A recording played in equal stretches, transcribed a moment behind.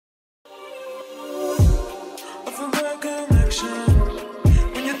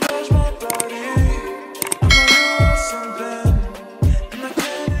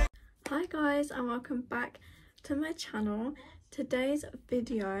guys, and welcome back to my channel. Today's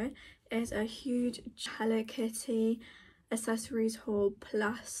video is a huge Hello Kitty accessories haul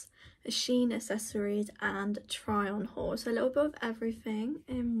plus a Shein accessories and try on haul, so a little bit of everything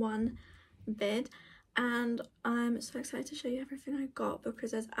in one vid. And I'm so excited to show you everything I got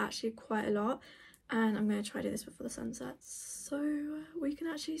because there's actually quite a lot, and I'm going to try to do this before the sun sets so we can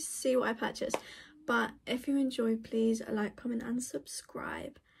actually see what I purchased. But if you enjoy, please like, comment and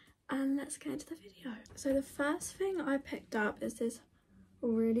subscribe, and let's get into the video. So the first thing I picked up is this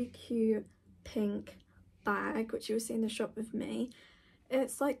really cute pink bag, which you will see in the shop with me.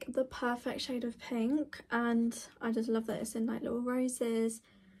 It's like the perfect shade of pink, and I just love that it's in like little roses.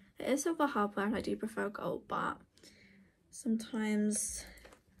 It is silver hardware and I do prefer gold, but sometimes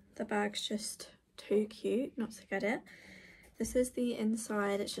the bag's just too cute not to get it. This is the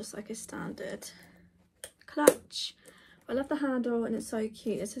inside. It's just like a standard clutch. I love the handle and it's so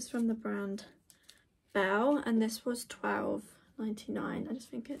cute. This is from the brand Belle and this was $12.99. I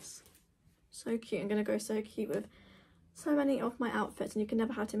just think it's so cute. I'm gonna go so cute with so many of my outfits, and you can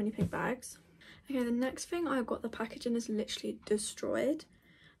never have too many pink bags. Okay, the next thing I got, the packaging is literally destroyed.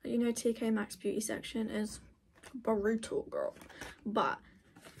 You know, TK Maxx beauty section is brutal, girl. But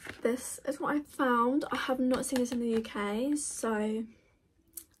this is what I found. I have not seen this in the UK, so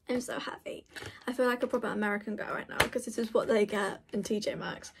I'm so happy. I feel like a proper American girl right now because this is what they get in TJ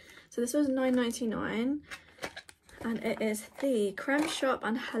Maxx. So this was $9.99 and it is the Creme Shop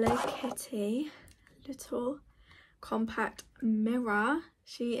and Hello Kitty little compact mirror.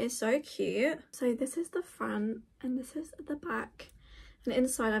 She is so cute. So this is the front and this is the back. And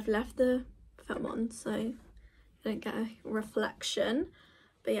inside I've left the film on so you don't get a reflection.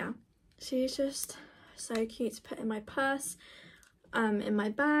 But yeah, she's just so cute to put in my purse, in my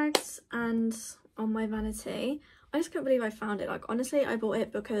bags and on my vanity. I just can't believe I found it. Like, honestly, I bought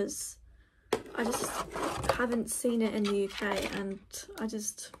it because I just haven't seen it in the UK, and I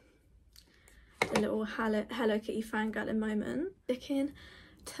just a little Hello Kitty fangirl at the moment. Sticking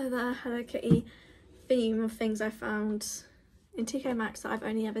to the Hello Kitty theme of things I found in TK Maxx that I've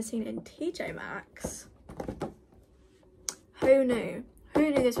only ever seen in TJ Maxx. Who knew? Who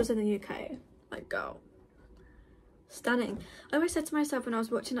knew this was in the UK? Like, girl. Stunning. I always said to myself when I was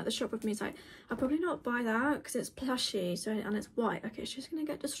watching at the shop with me, it's like, I'll probably not buy that because it's plushy, so, and it's white. Okay, it's just gonna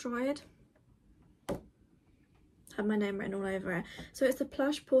get destroyed. Have my name written all over it. So it's the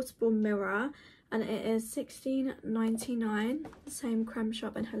plush portable mirror and it is $16.99. The same Creme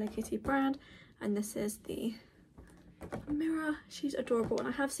Shop and Hello Kitty brand. And this is the mirror. She's adorable, and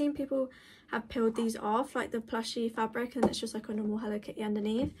I have seen people have peeled these off, like the plushy fabric, and it's just like a normal Hello Kitty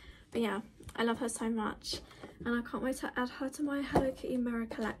underneath. But yeah, I love her so much and I can't wait to add her to my Hello Kitty mirror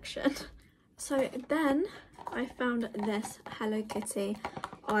collection. So then I found this Hello Kitty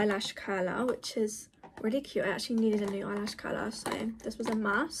eyelash curler, which is really cute. I actually needed a new eyelash curler, so this was a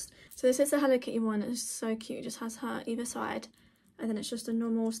must. So this is the Hello Kitty one. It's so cute. It just has her either side, and then it's just a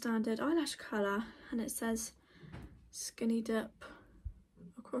normal standard eyelash curler, and it says skinny dip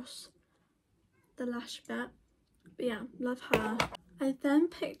across the lash bit. But yeah, love her. I then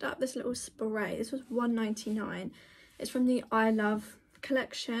picked up this little spray. This was $1.99. It's from the I Love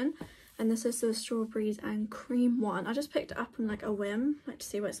collection, and this is the strawberries and cream one. I just picked it up on like a whim, like to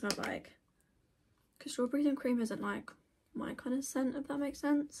see what it smelled like, because strawberries and cream isn't like my kind of scent, if that makes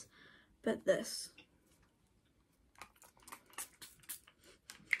sense. But this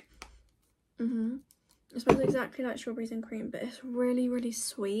it smells exactly like strawberries and cream, but it's really, really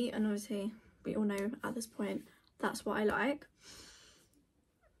sweet, and obviously we all know at this point that's what I like.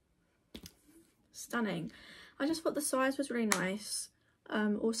 Stunning. I just thought the size was really nice.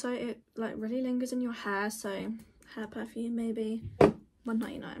 Also it like really lingers in your hair, so hair perfume maybe.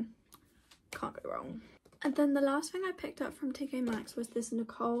 $1.99. Can't go wrong. And then the last thing I picked up from TK Maxx was this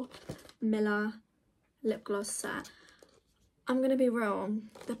Nicole Miller lip gloss set. I'm gonna be real,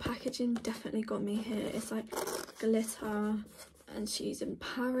 the packaging definitely got me here. It's like glitter, and she's in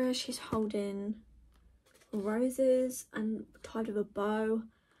Paris. She's holding roses and tied with a bow.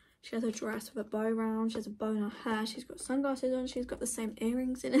 She has a dress with a bow round. She has a bow in her hair. She's got sunglasses on. She's got the same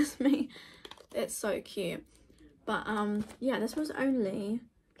earrings in as me. It's so cute. But yeah, this was only,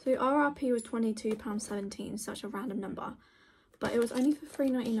 so RRP was £22.17, such a random number, but it was only for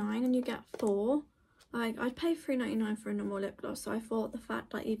 $3.99 and you get 4. Like, I'd pay $3.99 for a normal lip gloss, so I thought the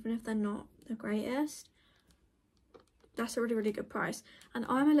fact that even if they're not the greatest, that's a really, really good price. And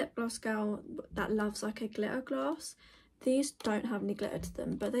I'm a lip gloss girl that loves like a glitter gloss. These don't have any glitter to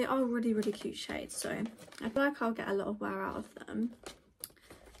them, but they are really, really cute shades, so I feel like I'll get a lot of wear out of them.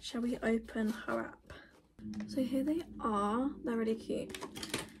 Shall we open her up? So here they are. They're really cute.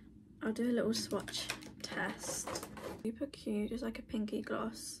 I'll do a little swatch test. Super cute, it's like a pinky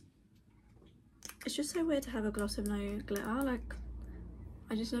gloss. It's just so weird to have a gloss with no glitter. Like,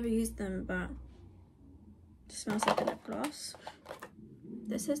 I just never used them, but it smells like a lip gloss.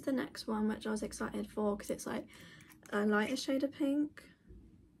 This is the next one, which I was excited for because it's like a lighter shade of pink.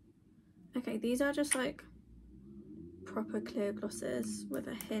 Okay, these are just like proper clear glosses with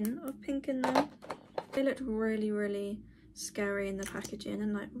a hint of pink in them. They looked really, really scary in the packaging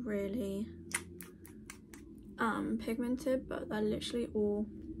and like really pigmented, but they're literally all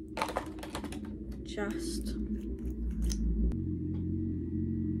just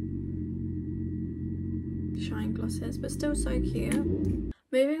shine glosses, but still so cute.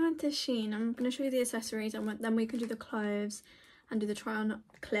 Moving on to Shein, I'm going to show you the accessories and then we can do the clothes and do the try on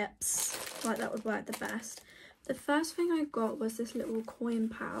clips. Like, that would work the best. The first thing I got was this little coin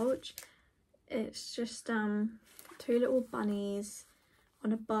pouch. It's just 2 little bunnies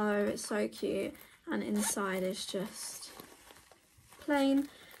on a bow. It's so cute, and inside is just plain.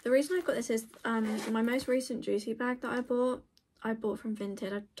 The reason I got this is my most recent Juicy bag that I bought from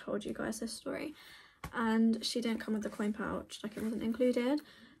Vinted. I told you guys this story, and she didn't come with the coin pouch, like it wasn't included,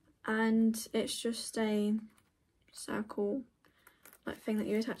 and it's just a circle like thing that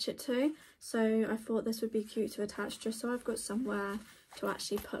you attach it to. So I thought this would be cute to attach, just so I've got somewhere to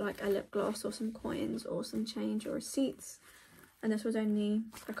actually put like a lip gloss or some coins or some change or receipts. And this was only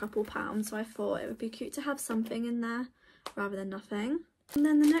a couple pounds, so I thought it would be cute to have something in there rather than nothing. And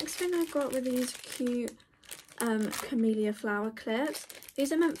then the next thing I got were these cute camellia flower clips.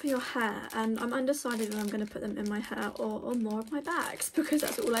 These are meant for your hair, and I'm undecided if I'm going to put them in my hair or more of my bags, because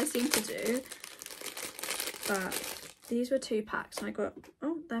that's all I seem to do. But these were 2 packs, and I got,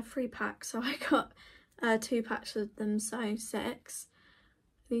 oh, they're 3 packs, so I got 2 packs of them, so 6.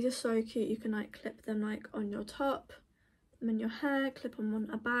 These are so cute. You can like clip them like on your top, them in your hair, clip them on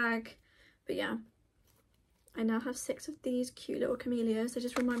a bag. But yeah, I now have 6 of these cute little camellias. They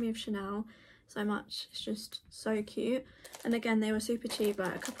just remind me of Chanel so much. It's just so cute, and again, they were super cheap,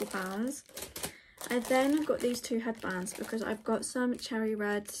 like a couple pounds. I then got these 2 headbands because I've got some cherry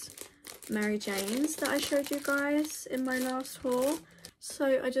red Mary Janes that I showed you guys in my last haul,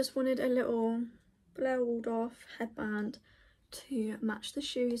 so I just wanted a little Blair Waldorf headband to match the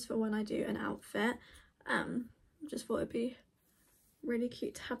shoes for when I do an outfit. I just thought it'd be really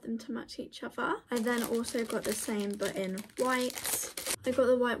cute to have them to match each other. I then also got the same but in white. I got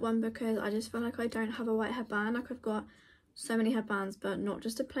the white one because I just feel like I don't have a white headband. Like, I've got so many headbands but not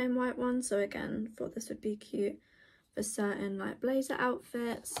just a plain white one, so again, thought this would be cute for certain like blazer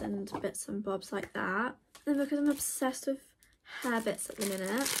outfits and bits and bobs like that. And because I'm obsessed with hair bits at the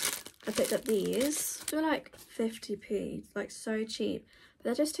minute, I picked up these. They were like 50p, like so cheap. But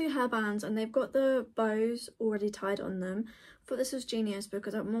they're just 2 hairbands, and they've got the bows already tied on them. I thought this was genius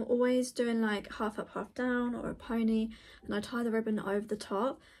because I'm always doing like half up, half down, or a pony, and I tie the ribbon over the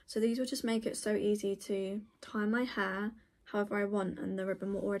top. So these will just make it so easy to tie my hair however I want, and the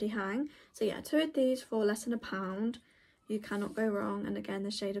ribbon will already hang. So yeah, 2 of these for less than £1. You cannot go wrong, and again,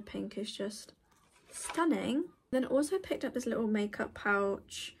 the shade of pink is just stunning. Then also picked up this little makeup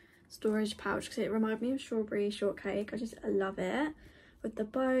pouch, storage pouch, because it reminded me of strawberry shortcake. I love it, with the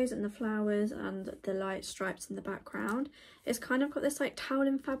bows and the flowers and the light stripes in the background. It's kind of got this like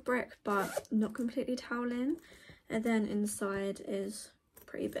toweling fabric, but not completely toweling, and then inside is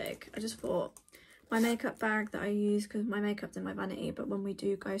pretty big. I just thought my makeup bag that I use, because my makeup's in my vanity, but when we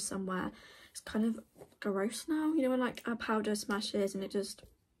do go somewhere, it's kind of gross now, you know, when like a powder smashes and it just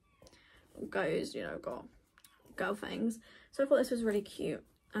goes, you know, got girl things. So I thought this was really cute,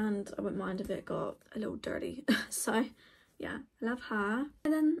 and I wouldn't mind if it got a little dirty. So yeah, I love her.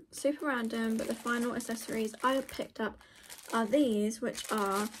 And then super random, but the final accessories I picked up are these, which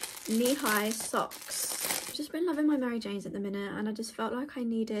are knee-high socks. I've just been loving my Mary Janes at the minute, and I just felt like I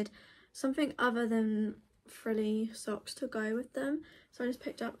needed something other than frilly socks to go with them. So I just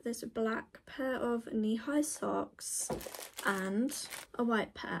picked up this black pair of knee-high socks and a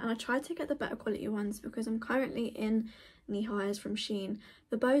white pair, and I tried to get the better quality ones because I'm currently in knee-highs from Shein.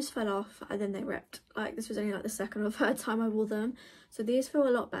 The bows fell off and then they ripped. Like, this was only like the 2nd or 3rd time I wore them, so these feel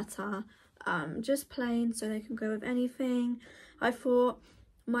a lot better. Just plain, so they can go with anything. I thought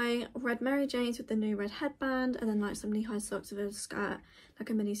my red Mary Janes with the new red headband, and then like some knee-high socks with a skirt, like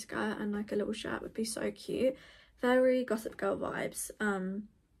a mini skirt and like a little shirt, would be so cute. Very Gossip Girl vibes.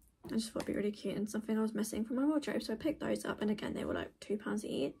 I just thought it'd be really cute and something I was missing from my wardrobe, so I picked those up, and again, they were like £2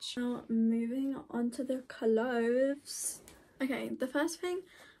 each. Now moving on to the clothes. Okay, the first thing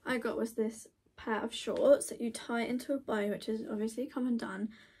I got was this pair of shorts that you tie into a bow, which is obviously come undone.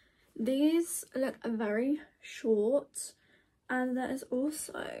 These look very short, and there is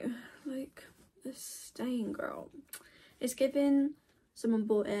also like the stain, girl. It's given someone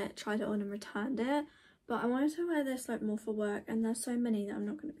bought it, tried it on and returned it, but I wanted to wear this like more for work, and there's so many that I'm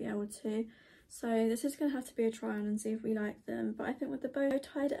not going to be able to. So this is going to have to be a try on and see if we like them. But I think with the bow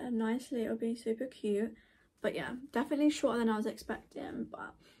tied it nicely, it'll be super cute. But yeah, definitely shorter than I was expecting,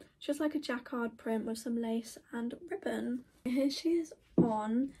 but it's just like a jacquard print with some lace and ribbon. Here she is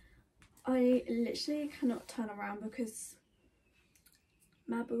on. I literally cannot turn around because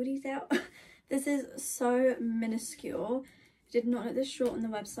my booty's out. This is so minuscule. I did not look this short on the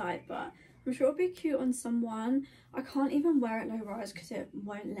website, but I'm sure it'll be cute on someone. I can't even wear it low rise because it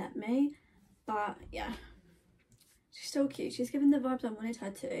won't let me. But yeah, she's still cute. She's giving the vibes I wanted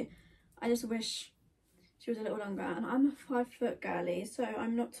her to. I just wish she was a little longer. And I'm a 5-foot girly, so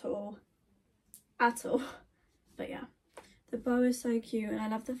I'm not tall at all. But yeah, the bow is so cute and I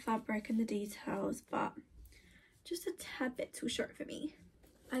love the fabric and the details, but just a tad bit too short for me.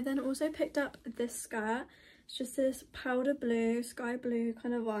 I then also picked up this skirt. It's just this powder blue, sky blue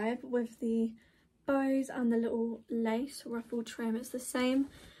kind of vibe with the bows and the little lace ruffle trim. It's the same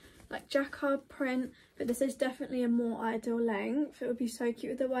like jacquard print, but this is definitely a more ideal length. It would be so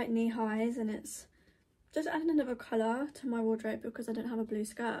cute with the white knee highs, and it's just adding another colour to my wardrobe because I don't have a blue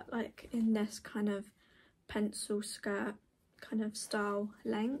skirt like in this kind of pencil skirt kind of style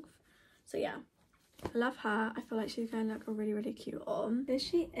length. So yeah, I love her. I feel like she's going to look really, really cute on. Here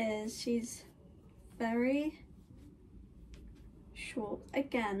she is. She's very short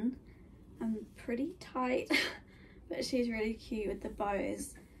again and pretty tight, but she's really cute with the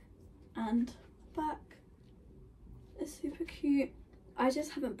bows, and back is super cute. I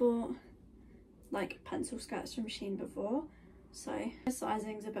just haven't bought like pencil skirts from Shein before, so the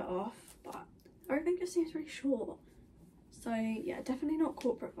sizing's a bit off, but everything just seems really short. So yeah, definitely not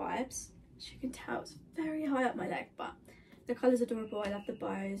corporate vibes. As you can tell, it's very high up my leg, but the colour's adorable. I love the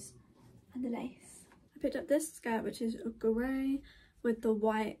bows and the lace. I picked up this skirt, which is a grey with the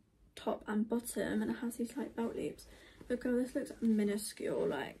white top and bottom, and it has these like belt loops. But girl, this looks minuscule,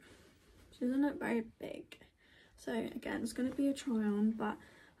 like she doesn't look very big. So again, it's going to be a try on, but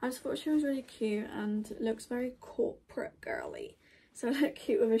I just thought she was really cute and looks very corporate girly. So I look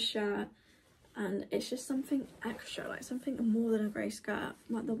cute with a shirt, and it's just something extra, like something more than a grey skirt.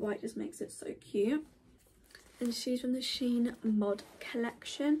 Like the white just makes it so cute. And she's from the Shein mod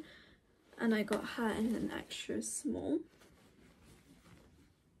collection, and I got her in an extra small.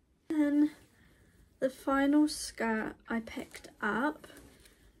 Then the final skirt I picked up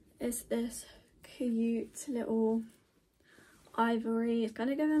is this cute little ivory. It's kind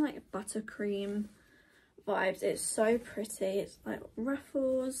of giving like buttercream vibes. It's so pretty. It's like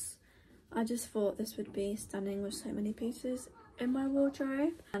ruffles. I just thought this would be stunning with so many pieces in my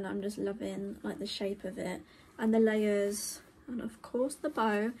wardrobe, and I'm just loving like the shape of it and the layers, and of course the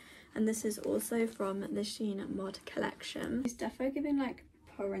bow. And this is also from the Shein mod collection. It's definitely giving like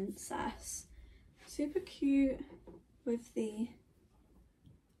princess. Super cute with the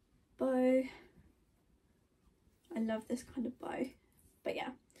bow. I love this kind of bow. But yeah,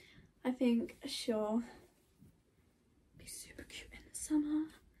 I think she'll be super cute in the summer.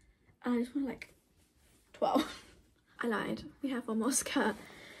 And I just want like 12. I lied, we have one more skirt.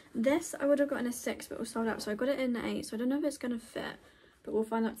 This I would have gotten a 6, but it was sold out, so I got it in an 8, so I don't know if it's gonna fit, but we'll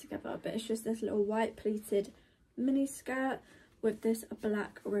find out together. But it's just this little white pleated mini skirt with this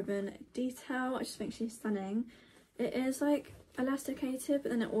black ribbon detail. I just think she's stunning. It is like elasticated,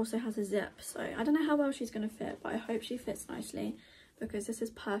 but then it also has a zip, so I don't know how well she's gonna fit, but I hope she fits nicely because this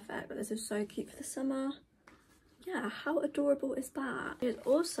is perfect. But this is so cute for the summer. Yeah, how adorable is that? It's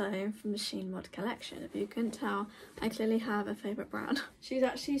also from the Shein mod collection. If you couldn't tell, I clearly have a favourite brand. She's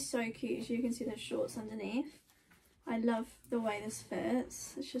actually so cute. As you can see, there's shorts underneath. I love the way this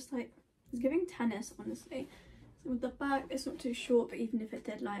fits. It's just like, it's giving tennis, honestly. So with the back, it's not too short, but even if it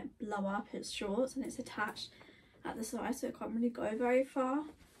did like blow up, it's short and it's attached at the side, so it can't really go very far,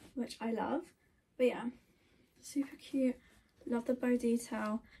 which I love. But yeah, super cute. Love the bow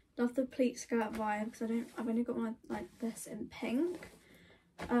detail. Love the pleat skirt vibe, because I've only got one like this in pink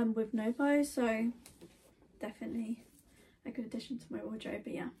with no bow, so definitely a good addition to my wardrobe.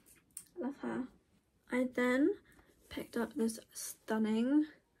 But yeah, love her. I then picked up this stunning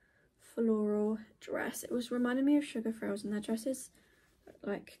floral dress. It was reminding me of Sugar Frills, and their dresses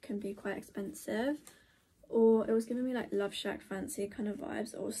like can be quite expensive, or it was giving me like Love Shack fancy kind of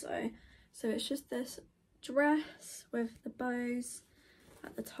vibes also. So it's just this dress with the bows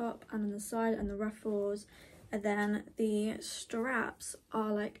at the top and on the side and the ruffles, and then the straps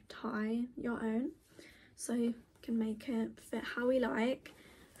are like tie your own, so you can make it fit how we like,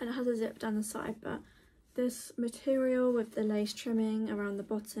 and it has a zip down the side. But this material with the lace trimming around the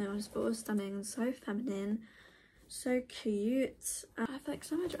bottom. I just thought it was stunning and so feminine, so cute. Perfect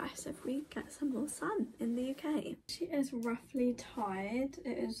summer dress if we get some more sun in the UK. She is roughly tied.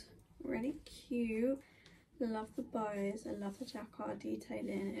 It is really cute. Love the bows. I love the jacquard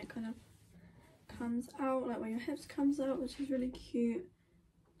detailing. It kind of comes out like when your hips comes out, which is really cute.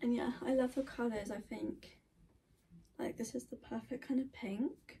 And yeah, I love the colours. I think like this is the perfect kind of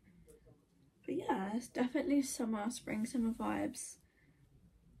pink. But yeah, it's definitely summer, spring, summer vibes.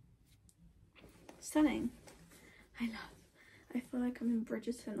 Stunning. I feel like I'm in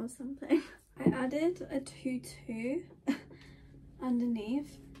Bridgerton or something. I added a tutu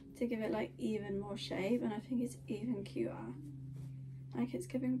underneath to give it like even more shape, and I think it's even cuter. Like it's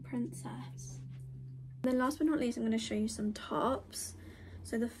giving princess. Then last but not least, I'm going to show you some tops.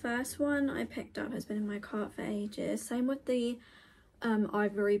 So the first one I picked up has been in my cart for ages. Same with the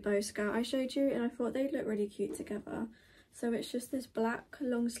ivory bow skirt I showed you, and I thought they'd look really cute together. So it's just this black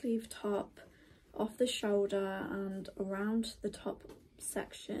long sleeve top off the shoulder, and around the top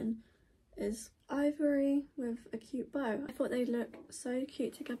section is ivory with a cute bow. I thought they'd look so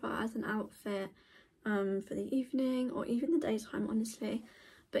cute together as an outfit for the evening or even the daytime, honestly.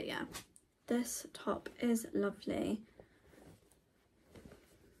 But yeah, this top is lovely.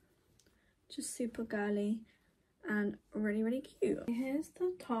 Just super girly and really, really cute. Here's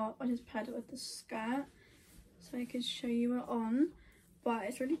the top. I just paired it with the skirt so I could show you it on. But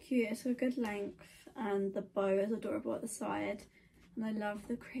it's really cute. It's a good length and the bow is adorable at the side. And I love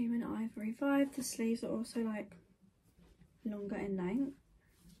the cream and ivory vibe. The sleeves are also like longer in length,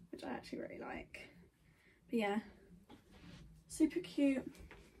 which I actually really like. But yeah, super cute.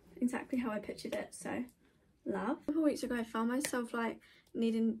 Exactly how I pictured it, so love. A couple weeks ago I found myself like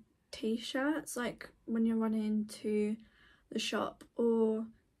needing t-shirts, like when you're running to the shop or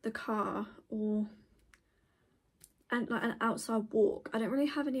the car or like an outside walk. I don't really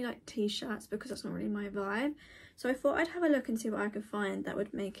have any like t-shirts because that's not really my vibe, so I thought I'd have a look and see what I could find that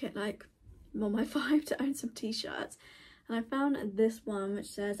would make it like more my vibe to own some t-shirts. And I found this one which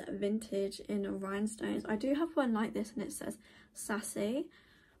says vintage in rhinestones. I do have one like this and it says sassy.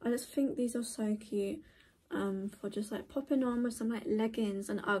 I just think these are so cute for just like popping on with some like leggings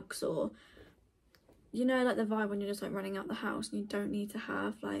and Uggs, or you know, like the vibe when you're just like running out the house and you don't need to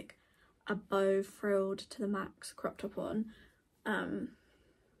have like a bow frilled to the max crop top on.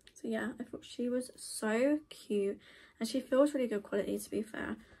 So yeah, I thought she was so cute and she feels really good quality, to be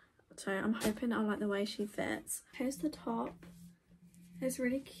fair, so I'm hoping I'll like the way she fits. Here's the top. It's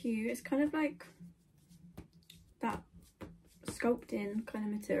really cute. It's kind of like that sculpted in kind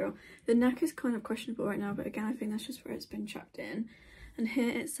of material. The neck is kind of questionable right now, but again I think that's just where it's been chucked in. And here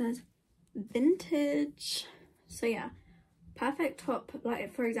it says vintage. So yeah, perfect top,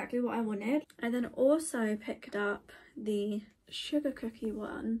 like for exactly what I wanted. I then also picked up the sugar cookie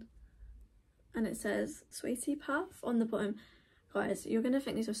one and it says sweetie puff on the bottom. Guys, you're gonna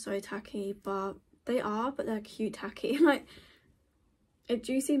think these are so tacky, but they are, but they're cute tacky. Like if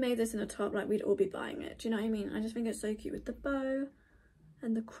Juicy made this in a top, like we'd all be buying it. Do you know what I mean? I just think it's so cute with the bow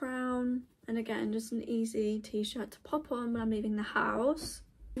and the crown, and again just an easy t-shirt to pop on when I'm leaving the house.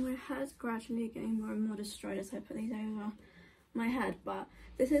 My hair's gradually getting more and more destroyed as I put these over my head, but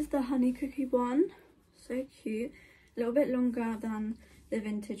this is the honey cookie one. So cute, a little bit longer than the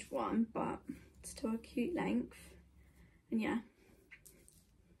vintage one, but still a cute length. And yeah,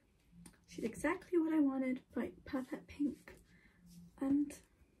 she's exactly what I wanted, like perfect pink and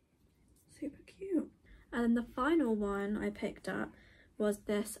super cute. And then the final one I picked up was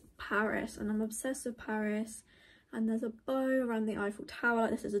this Paris, and I'm obsessed with Paris. And there's a bow around the Eiffel Tower.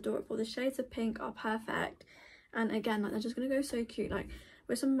 Like, this is adorable. The shades of pink are perfect, and again, like they're just gonna go so cute. Like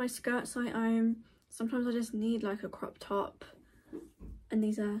with some of my skirts I own, sometimes I just need like a crop top, and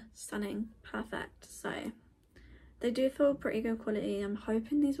these are stunning, perfect. So they do feel pretty good quality. I'm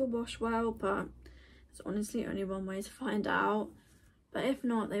hoping these will wash well, but there's honestly only one way to find out. But if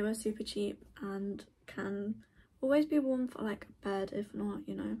not, they were super cheap and can always be worn for like bed, if not,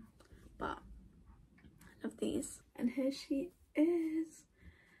 you know. But I love these. And here she is.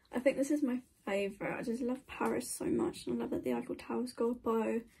 I think this is my favourite. I just love Paris so much, and I love that the Eiffel Tower's got a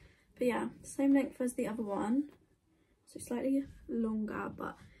bow. But yeah, same length as the other one, so slightly longer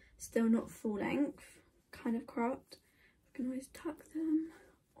but still not full length, kind of cropped. You can always tuck them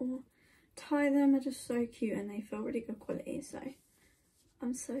or tie them. They're just so cute and they feel really good quality, so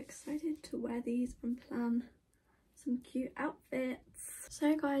I'm so excited to wear these and plan some cute outfits.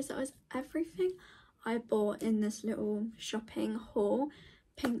 So guys, that was everything I bought in this little shopping haul.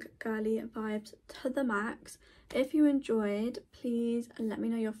 Pink girly vibes to the max. If you enjoyed, please let me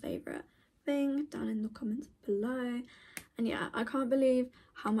know your favourite anything down in the comments below. And yeah, I can't believe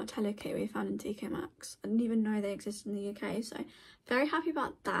how much Hello Kitty we found in TK Maxx. I didn't even know they exist in the UK, so very happy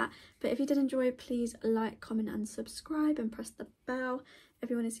about that. But if you did enjoy, please like, comment and subscribe and press the bell if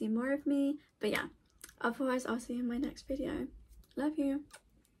you want to see more of me. But yeah, otherwise I'll see you in my next video. Love you.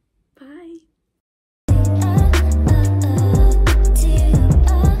 Bye.